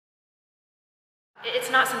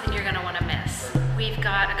It's not something you're going to want to miss. We've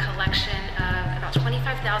got a collection of about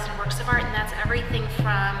 25,000 works of art, and that's everything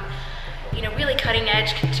from, really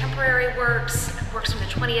cutting-edge contemporary works from the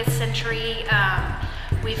 20th century.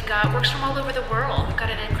 We've got works from all over the world. We've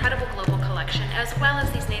got an incredible global collection, as well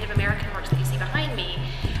as these Native American works that you see behind me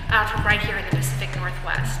from right here in the Pacific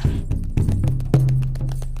Northwest.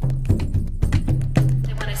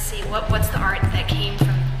 I want to see what's the art that came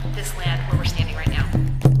from this land where we're standing right now.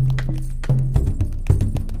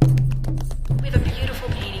 We have a beautiful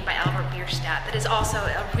painting by Albert Bierstadt that is also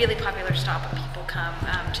a really popular stop when people come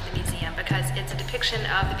to the museum, because it's a depiction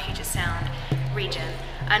of the Puget Sound region,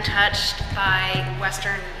 untouched by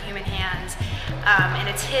Western human hands, and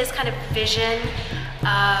it's his kind of vision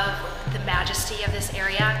of the majesty of this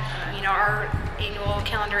area. Our annual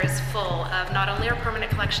calendar is full of not only our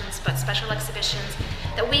permanent collections, but special exhibitions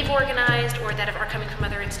that we've organized or that are coming from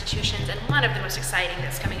other institutions, and one of the most exciting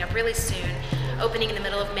that's coming up really soon, opening in the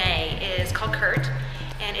middle of May, is called Kurt,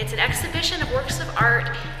 and it's an exhibition of works of art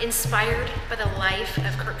inspired by the life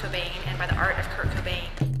of Kurt Cobain and by the art of Kurt Cobain.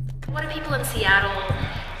 What do people in Seattle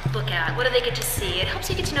look at? What do they get to see? It helps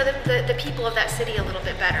you get to know the people of that city a little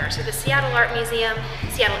bit better. So the Seattle Art Museum,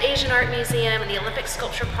 Seattle Asian Art Museum, and the Olympic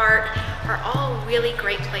Sculpture Park are all really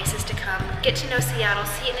great places to come, get to know Seattle,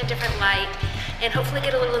 see it in a different light, and hopefully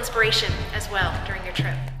get a little inspiration as well during your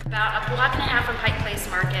trip. About a block and a half from Pike Place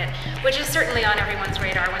Market, which is certainly on everyone's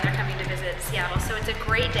radar when they're coming to visit Seattle. So it's a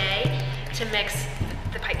great day to mix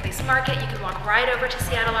the Pike Place Market. You can walk right over to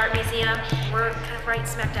Seattle Art Museum. We're kind of right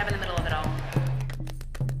smack dab in the middle of it all.